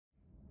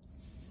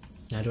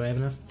Now do I have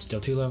enough? Still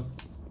too low?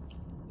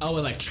 Oh,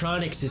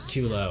 electronics is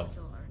too low.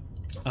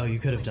 Oh, you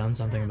could have done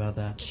something about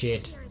that.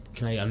 Shit.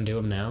 Can I undo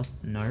them now?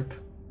 Nope.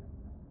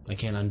 I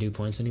can't undo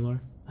points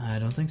anymore? I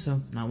don't think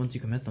so. Not once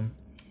you commit them.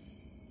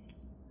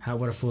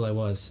 What a fool I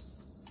was.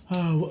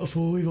 Oh, what a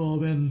fool we've all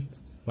been.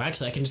 Well,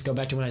 actually, I can just go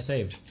back to when I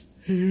saved.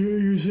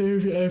 You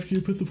saved after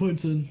you put the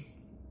points in.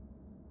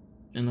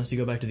 Unless you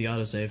go back to the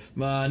autosave.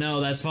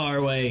 No, that's far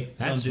away.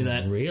 That's Don't do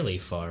that. Really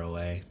far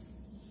away.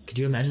 Could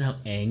you imagine how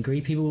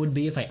angry people would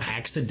be if I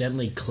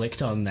accidentally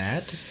clicked on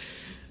that?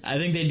 I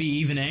think they'd be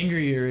even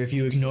angrier if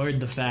you ignored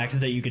the fact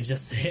that you could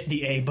just hit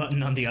the A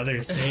button on the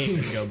other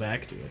save and go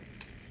back to it.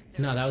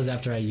 No, that was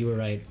after you were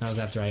right. That was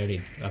after I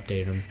already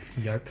updated them.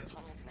 Yarp.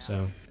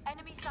 So,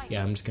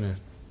 yeah, I'm just gonna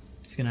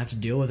have to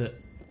deal with it.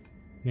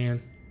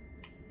 Man,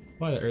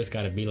 why the Earth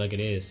gotta be like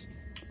it is?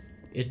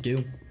 It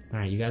do.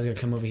 Alright, you guys gonna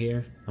come over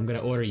here? I'm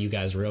gonna order you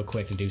guys real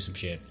quick to do some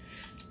shit.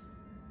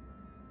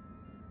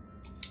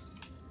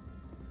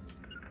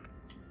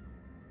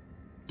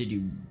 Did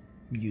you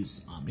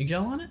use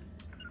Omnigel on it?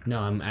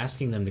 No, I'm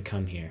asking them to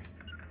come here.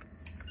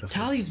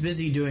 Tali's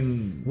busy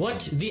doing...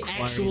 What? The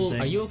actual...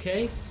 things. Are you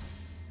okay?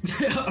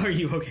 Are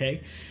you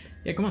okay?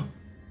 Yeah, come on.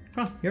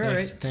 Come on, you're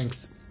alright.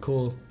 Thanks.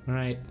 Cool.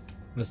 Alright.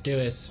 Let's do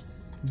this.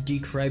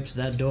 Decrypt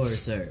that door,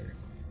 sir.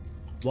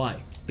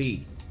 Y,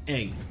 B,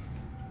 A.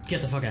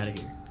 Get the fuck out of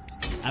here.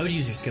 I would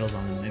use your skills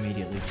on them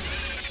immediately.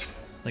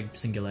 Like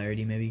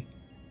Singularity, maybe?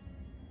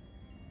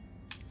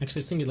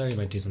 Actually, Singularity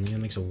might do something. That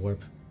makes a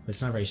warp. But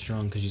it's not very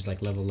strong because she's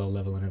like low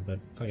level in it, but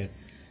fuck it.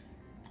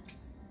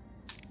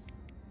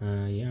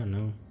 Yeah,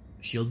 no.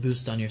 Shield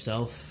boost on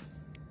yourself.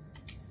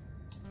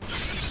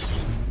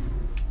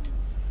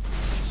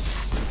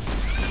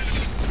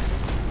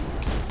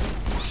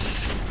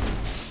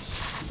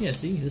 Yeah,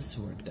 see, this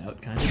worked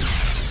out, kind of.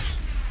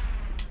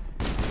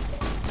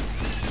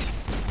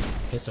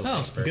 Pistol Oh,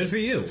 expert. good for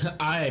you.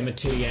 I'm a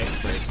 2D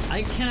expert.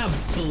 I cannot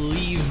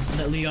believe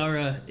that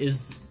Liara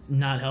is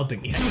not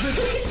helping you.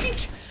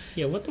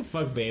 Yeah, what the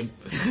fuck, babe?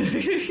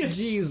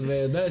 Jeez,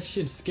 man, that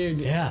shit scared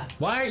me. Yeah.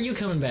 Why aren't you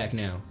coming back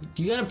now?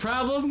 Do you got a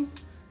problem?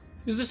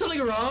 Is there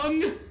something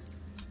wrong?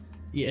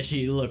 Yeah,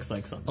 she looks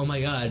like something. Oh my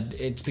god,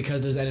 it's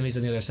because there's enemies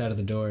on the other side of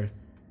the door.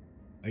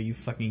 Are you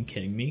fucking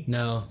kidding me?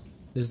 No,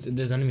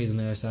 there's enemies on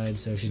the other side,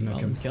 so she's not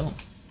coming. Kill him.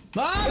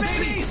 Ah,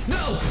 babies!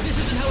 No, this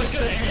isn't how it's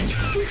gonna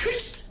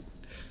end.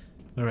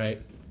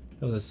 Alright,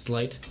 that was a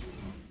slight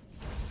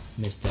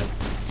misstep.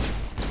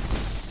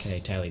 Okay,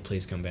 Tali,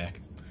 please come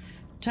back.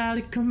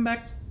 Tali, come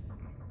back.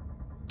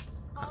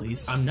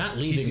 Please. I'm not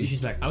leaving.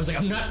 She's back. I was like,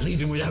 I'm not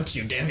leaving without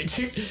you, damn it.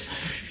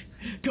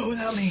 Go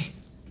without me.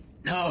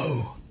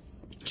 No.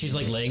 She's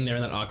like laying there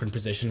in that awkward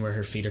position where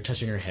her feet are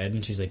touching her head,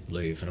 and she's like,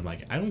 leave. And I'm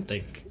like, I don't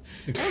think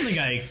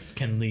I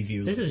can leave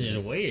you. This is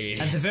just weird.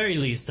 At the very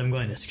least, I'm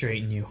going to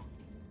straighten you.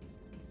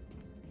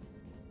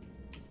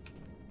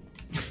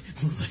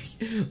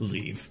 Like,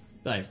 leave.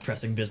 I have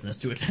pressing business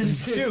to attend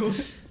to.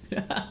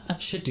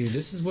 Shit, dude,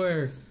 this is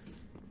where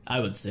I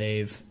would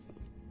save.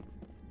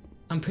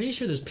 I'm pretty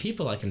sure there's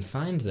people I can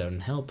find though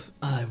and help.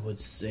 I would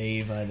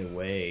save either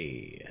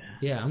way.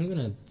 Yeah, I'm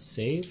gonna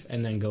save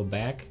and then go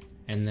back,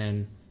 and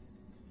then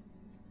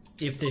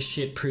if this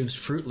shit proves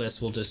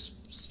fruitless, we'll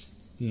just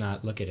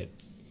not look at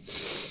it.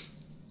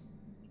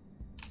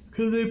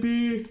 Could they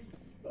be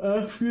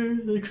after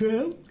the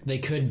crowd? They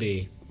could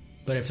be,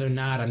 but if they're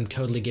not, I'm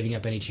totally giving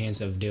up any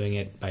chance of doing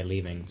it by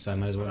leaving, so I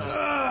might as well just...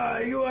 Ah,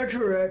 you are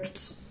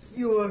correct.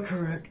 You are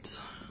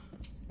correct.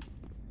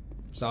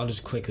 So I'll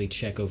just quickly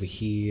check over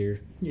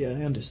here. Yeah,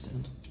 I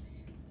understand.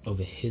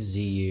 Over his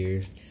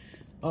ear.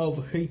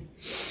 Over here.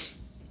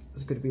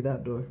 It's gonna be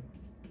that door.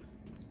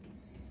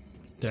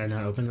 Did I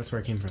not open? That's where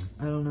it came from.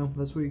 I don't know.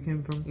 That's where you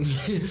came from.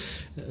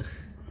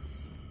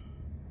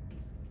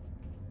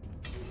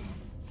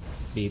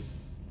 Beep.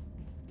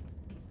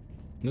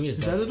 Maybe it's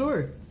Is that a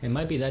door? It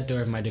might be that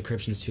door if my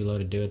decryption's too low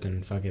to do it,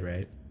 then fuck it,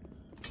 right?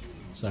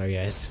 Sorry,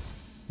 guys.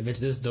 If it's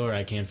this door,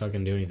 I can't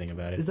fucking do anything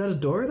about it. Is that a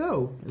door,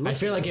 though? I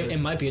feel like it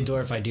might be a door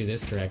if I do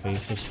this correctly,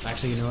 which,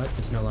 actually, you know what?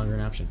 It's no longer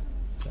an option.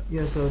 So.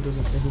 Yeah, so it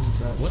doesn't matter.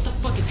 What the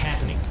fuck is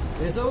happening?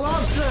 It's a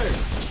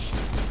lobster!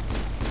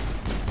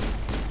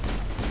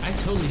 I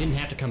totally didn't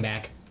have to come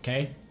back,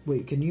 okay?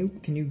 Wait, can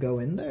you go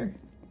in there?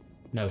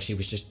 No, she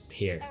was just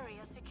here.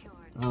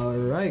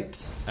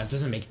 Alright. That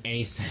doesn't make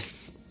any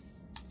sense.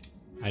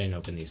 I didn't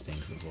open these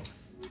things before.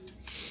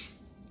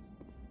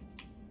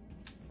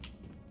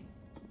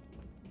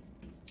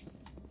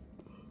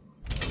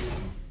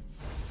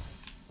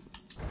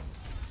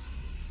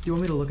 Do you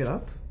want me to look it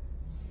up?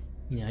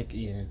 Yeah,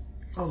 yeah.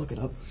 I'll look it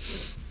up.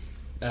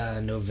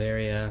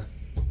 Novaria,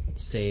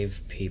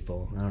 save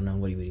people. I don't know,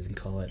 what you would even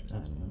call it. I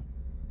don't know.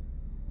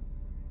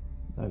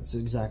 That's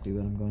exactly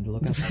what I'm going to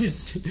look up.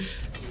 It's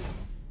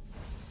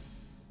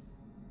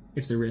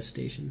the Rift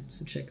Station,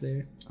 so check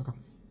there. Okay.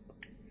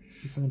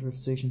 You found Rift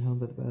Station held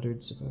by the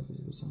battered survivors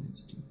of a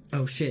science team.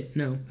 Oh shit,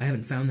 no, I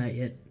haven't found that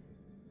yet.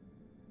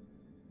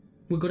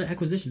 We'll go to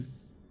Acquisition.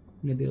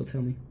 Maybe it'll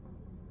tell me.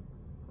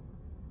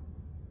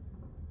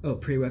 Oh,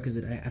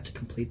 prerequisite, I have to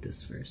complete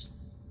this first.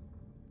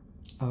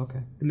 Oh,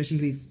 okay. The mission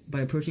can be by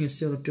approaching a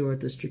sealed up door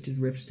at the restricted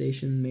rift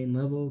station main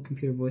level.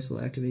 Computer voice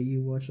will activate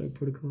you. Watchdog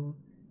protocol.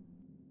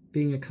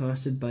 Being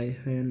accosted by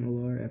Han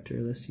Olar after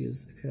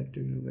Alestia's attack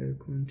during the Vader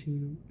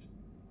quarantine.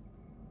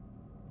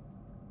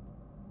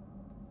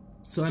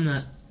 So I'm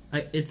not.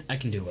 I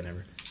can do it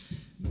whenever.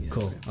 Yeah,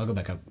 cool. Okay. I'll go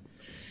back up.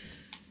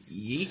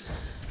 Yeet.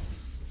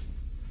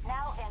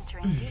 Now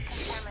entering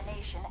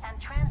decontamination and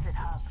transit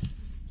hub.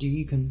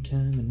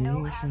 Decontamination.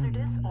 No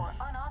hazardous or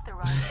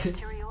unauthorized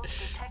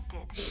materials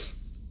detected.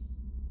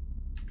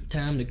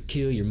 Time to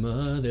kill your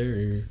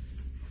mother.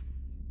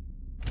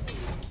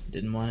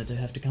 Didn't want it to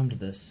have to come to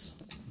this.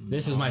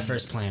 This was my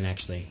first plan,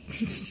 actually.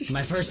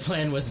 My first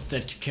plan was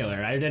to kill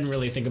her. I didn't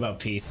really think about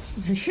peace.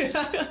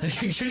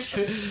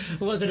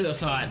 Wasn't a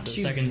thought.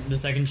 The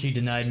second she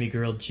denied me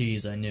grilled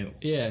cheese, I knew.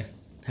 Yeah,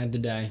 had to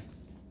die.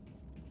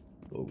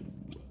 Oh.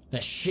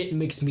 That shit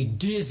makes me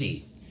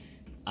dizzy.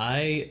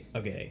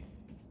 Okay.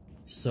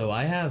 So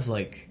I have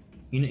like,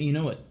 you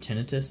know what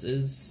tinnitus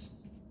is?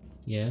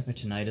 Yeah. Or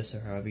tinnitus,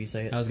 or however you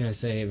say it. I was gonna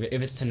say,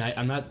 if it's tinnitus,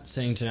 I'm not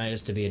saying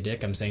tinnitus to be a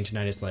dick, I'm saying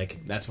tinnitus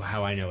like, that's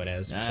how I know it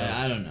is. So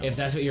I don't know. If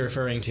that's what you're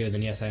referring to,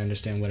 then yes, I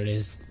understand what it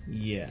is.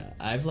 Yeah,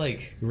 I've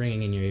like...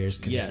 Ringing in your ears.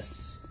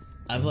 Yes.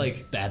 I've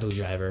like... Babu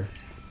driver.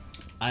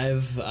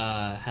 I've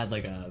had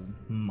like a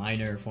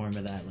minor form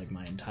of that like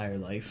my entire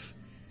life.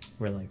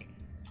 Where like...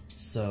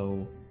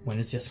 So, when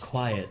it's just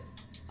quiet,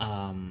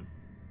 like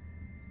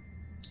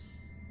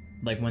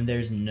when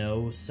there's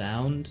no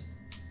sound,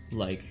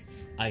 like...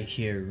 I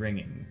hear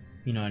ringing.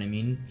 You know what I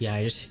mean?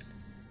 Yeah,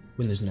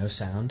 when there's no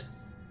sound,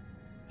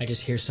 I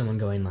just hear someone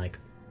going like,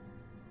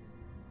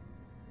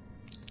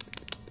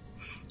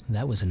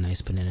 that was a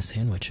nice banana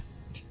sandwich.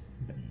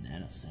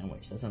 Banana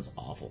sandwich? That sounds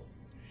awful.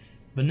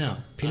 But no.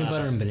 Peanut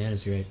butter and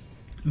banana's great.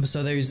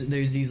 So there's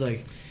these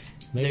like...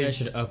 Maybe I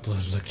should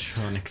upload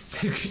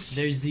electronics.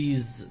 There's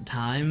these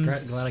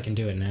times... Glad I can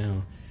do it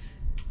now.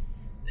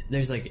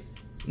 There's like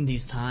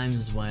these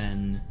times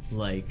when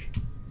like...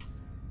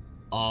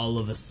 all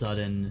of a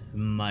sudden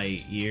my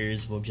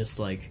ears will just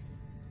like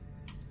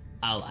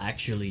I'll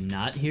actually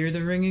not hear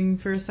the ringing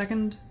for a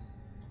second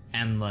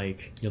and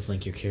like you'll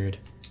think you're cured.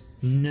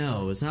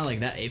 No, it's not like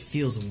that. It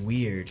feels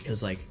weird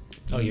because like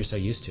you're so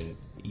used to it.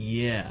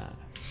 Yeah,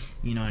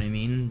 you know what I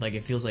mean? Like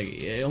it feels like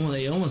it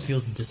almost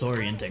feels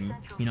disorienting,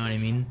 you know what I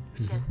mean?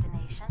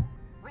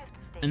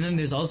 And then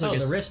there's also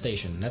the rift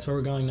station, that's where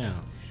we're going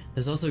now.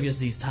 There's also just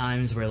these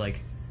times where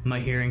like my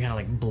hearing kind of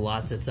like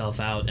blots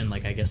itself out and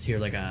like I guess hear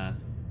like a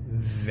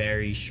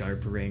very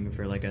sharp ring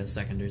for like a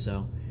second or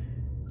so,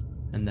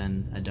 and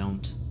then I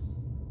don't.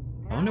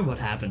 I wonder what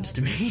happened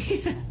to me.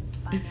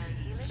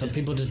 Some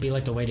people just be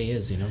like the way they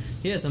is, you know?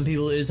 Yeah, some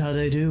people is how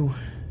they do.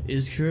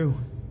 Is true.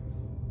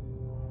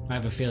 I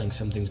have a feeling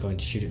something's going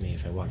to shoot at me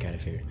if I walk out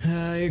of here.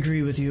 I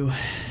agree with you.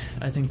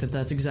 I think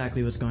that's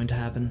exactly what's going to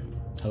happen.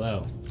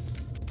 Hello.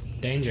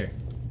 Danger.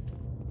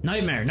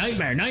 Nightmare,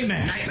 nightmare,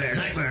 nightmare! Nightmare,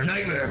 nightmare,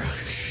 nightmare!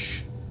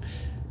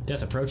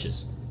 Death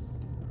approaches.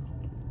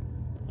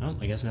 Oh,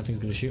 I guess nothing's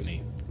gonna shoot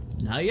me.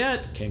 Not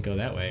yet. Can't go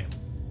that way.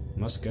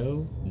 Must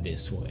go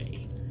this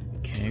way.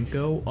 Can't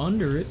go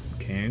under it.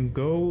 Can't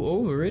go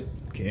over it.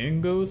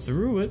 Can't go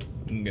through it.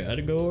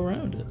 Gotta go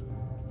around it.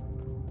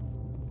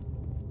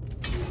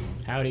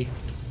 Howdy.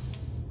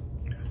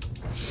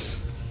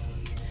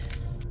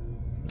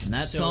 And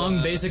that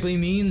song basically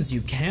means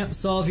you can't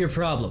solve your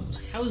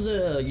problems. How's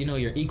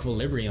your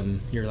equilibrium,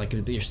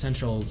 your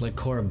central like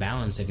core of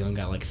balance if you only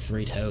got like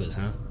 3 toes,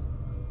 huh?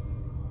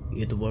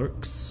 It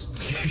works.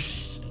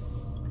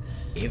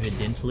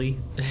 Evidently.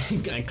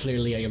 I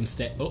am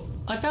oh,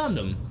 I found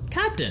him.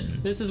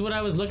 Captain! This is what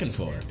I was looking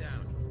for.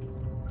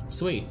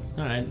 Sweet.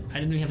 Alright, I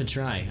didn't even have to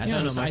try. I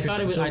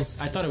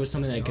thought it was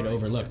something that I could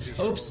overlook.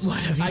 Oops. What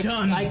have you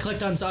done? I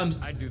clicked on some.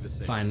 I'd do the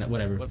same. Fine,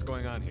 whatever. What's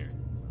going on here?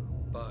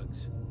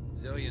 Bugs.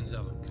 Zillions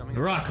of them coming.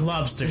 Rock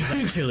lobsters,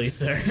 actually,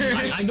 sir.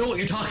 I know what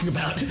you're talking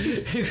about.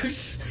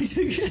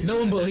 No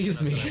one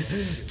believes me.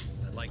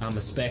 I'm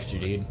a Spectre,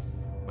 dude.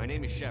 My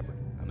name is Shepard.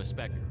 I'm a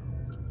Spectre.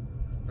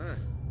 Huh.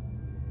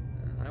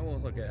 I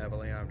won't look a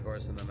heavily armed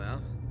horse in the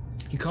mouth.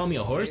 You call me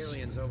a horse?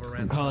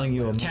 I'm calling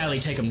you a... Tally,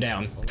 take him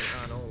down. Only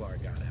Han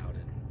Olar got out,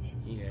 and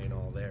he ain't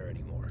all there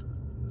anymore.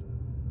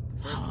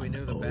 First we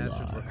knew the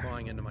bastards were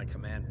clawing into my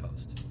command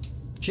post.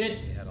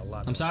 Shit. He had a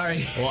lot. I'm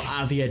sorry. What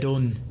have you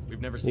done?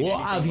 We've never seen What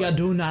have you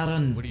done,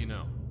 Aaron? What do you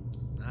know?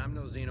 I'm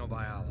no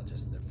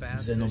xenobiologist. They're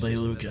fast.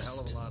 Xenobiologist.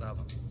 There's a hell of a lot of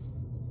them.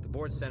 The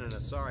board's sending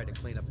us sorry to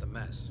clean up the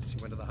mess. She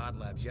went to the hot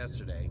labs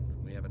yesterday.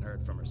 We haven't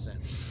heard from her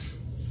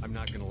since. I'm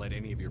not gonna let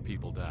any of your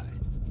people die.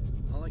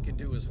 All I can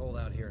do is hold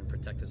out here and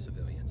protect the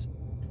civilians.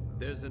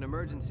 There's an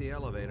emergency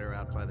elevator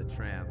out by the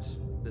tramps.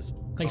 This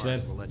Thanks, card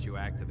man. will let you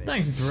activate.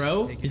 Thanks,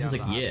 bro. Take you He's just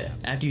down like, to the yeah.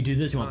 hot lab. After you do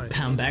this, you want to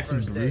pound back some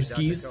First day, Dr.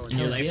 brewskis? Cohen And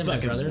you're tells like, me my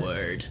fucking brother.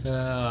 word.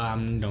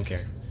 Don't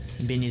care.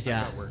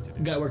 Benezia.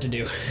 Got work to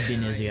do.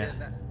 Benezia.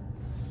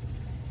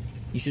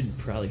 You should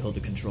probably hold the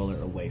controller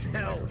away from the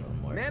Hell,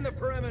 microphone more. man the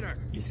perimeter.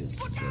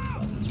 Just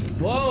because...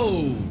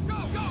 Whoa!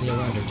 Yeah,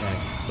 we're under attack.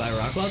 By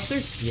rock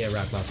lobsters? Yeah,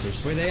 rock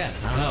lobsters. Where they at?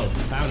 Oh,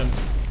 found him.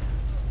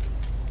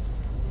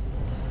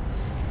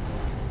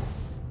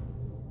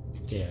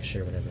 Yeah,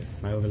 sure, whatever.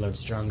 My overload's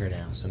stronger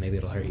now, so maybe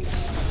it'll hurt you.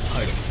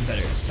 Harder,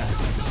 better,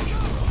 faster,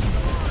 stronger.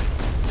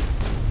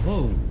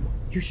 Whoa,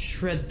 you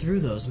shred through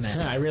those, man.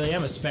 I really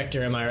am a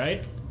Spectre, am I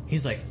right?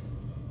 He's like,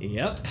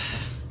 yep,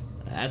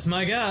 that's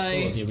my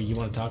guy. Cool, you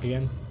want to talk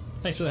again?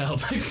 Thanks for the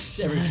help.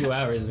 Every few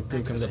hours, the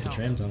group comes up the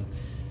tram tunnel.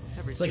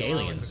 It's like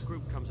aliens.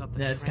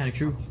 That's kind of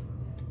true.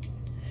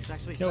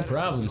 No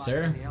problem,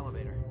 sir.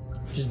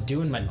 Just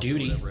doing my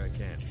duty.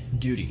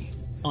 Duty,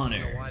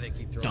 honor,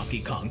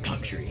 Donkey Kong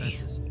Country.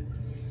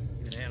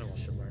 Even animals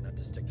should learn not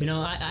to stick. You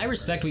know, I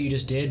respect what you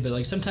just did, but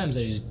like sometimes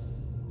I just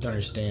don't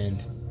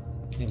understand.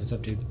 Hey, what's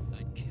up, dude?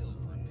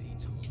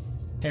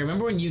 Hey,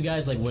 remember when you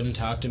guys like wouldn't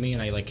talk to me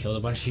and I like killed a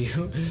bunch of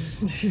you?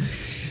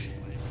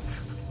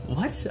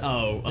 What?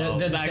 Oh,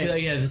 They're the back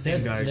same, yeah, the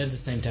same guards. They're the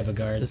same type of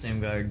guards. The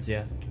same guards,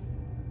 yeah.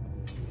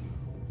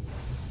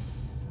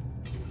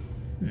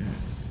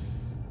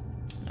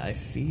 I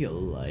feel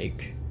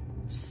like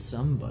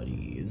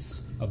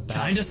somebody's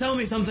trying to sell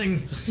me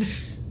something.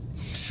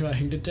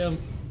 Trying to tell.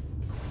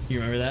 You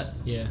remember that?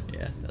 Yeah.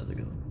 Yeah, that was a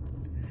good one.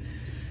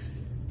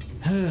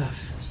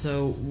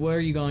 So, where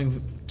are you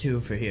going to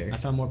for here? I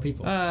found more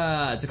people.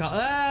 It's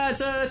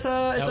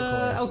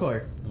Elcor.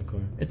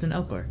 Elcor. It's an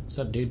Elcor. What's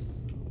up, dude?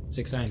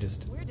 Sick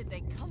scientist. Where did they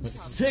come from?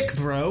 Sick,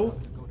 bro.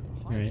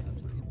 Alright.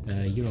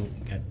 You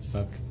don't got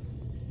fuck.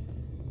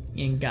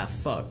 You ain't got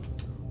fuck.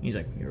 He's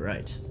like, you're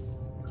right.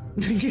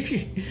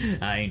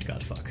 I ain't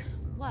got fuck.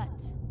 What?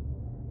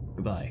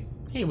 Goodbye.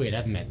 Hey, wait,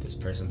 I've met this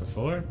person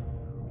before.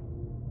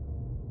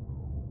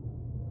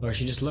 Or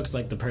she just looks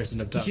like the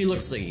person I'm talking She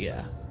looks like,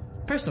 yeah.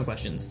 Personal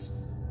questions.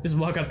 Just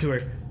walk up to her.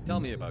 Tell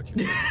me about you.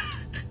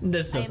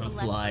 This I am doesn't Alessia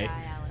fly.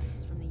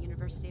 Alice from the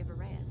University of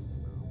Arrayas.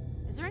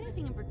 Is there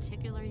anything in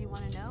particular you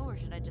want to know, or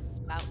should I just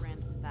spout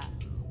random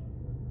facts?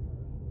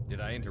 Did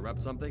I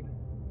interrupt something?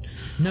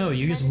 No,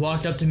 you just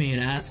walked up to me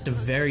and asked a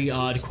very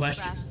odd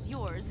question. Crash is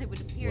yours. It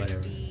would appear Whatever.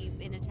 to be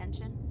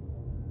inattention.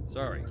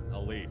 Sorry,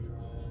 I'll leave.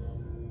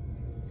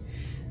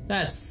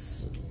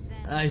 That's,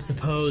 I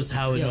suppose,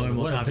 how a Yo,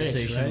 normal what a bitch,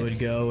 conversation right? would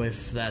go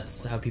if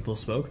that's how people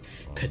spoke.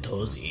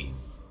 Katozi.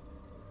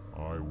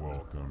 I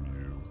welcome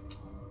you.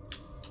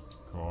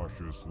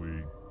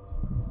 Cautiously,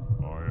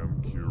 I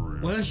am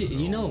curious. Why don't you, to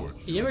you know,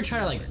 what you ever try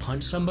to like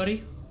punch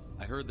somebody?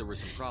 I heard there were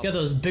some You problems. got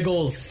those big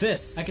old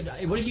fists.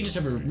 What if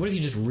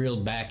you just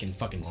reeled back and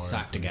fucking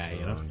socked a guy,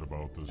 you know? concerned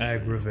about the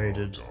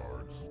Aggravated. safety of our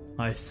guards.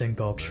 I think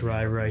I'll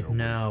try right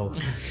now,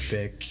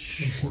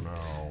 bitch. For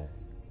now,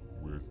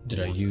 with Did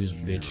I your use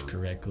cheer, bitch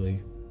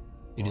correctly?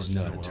 It is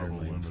I not a still term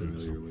have I am limited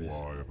familiar with.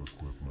 supply of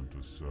equipment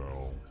to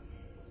sell.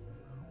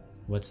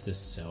 What's this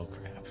cell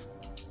crap?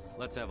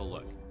 Let's have a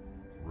look.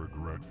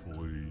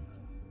 Regretfully,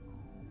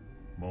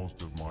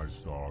 most of my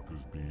stock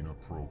is being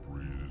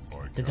appropriated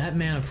by. Did that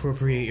man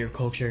appropriate your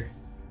culture?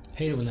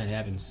 Hate it when that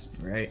happens.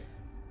 Right.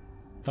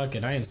 Fuck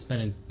it, I ain't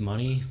spending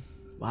money.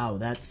 Wow,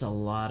 that's a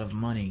lot of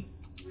money.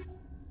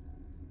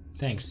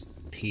 Thanks,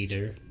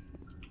 Peter.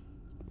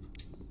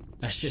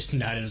 That's just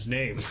not his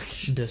name.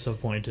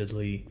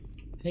 Disappointedly.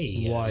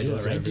 Hey, Why you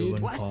does alright, dude?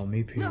 everyone call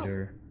me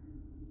Peter?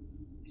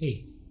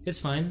 Hey, it's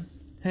fine.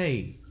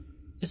 Hey,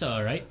 It's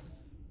alright.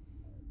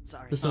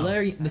 the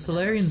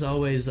Solarians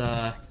always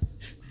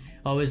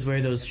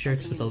wear those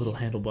shirts with the little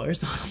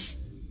handlebars on them.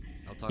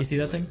 I'll talk You see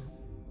to that thing?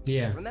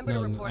 Yeah, Remember to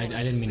no, report I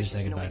any didn't mean to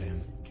say suspicious goodbye to him.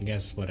 noises. I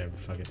guess, whatever,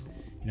 fuck it.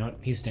 You know what?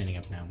 He's standing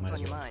up now. Might What's as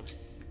on your well. mind?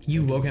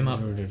 You woke him up.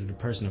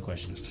 Personal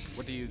questions.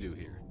 What do you do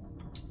here?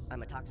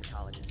 I'm a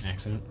toxicologist.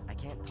 Accident? I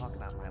can't talk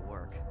about my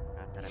work.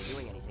 Not that I'm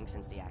doing anything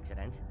since the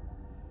accident.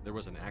 There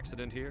was an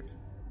accident here?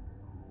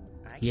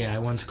 Yeah, I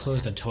once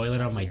closed a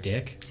toilet on my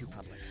dick. Too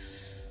public.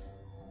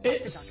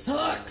 It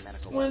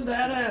sucks when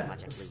that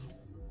happens.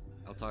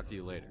 I'll talk to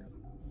you later.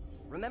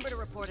 Remember to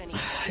report any.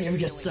 You ever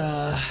just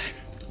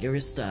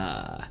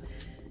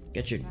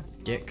get your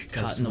dick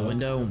caught in the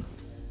window?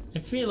 I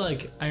feel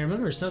like I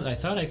remember something. I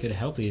thought I could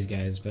help these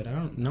guys, but I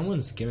don't. No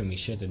one's giving me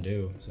shit to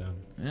do. So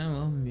Yeah,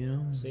 well, you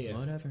know, See ya.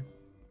 whatever.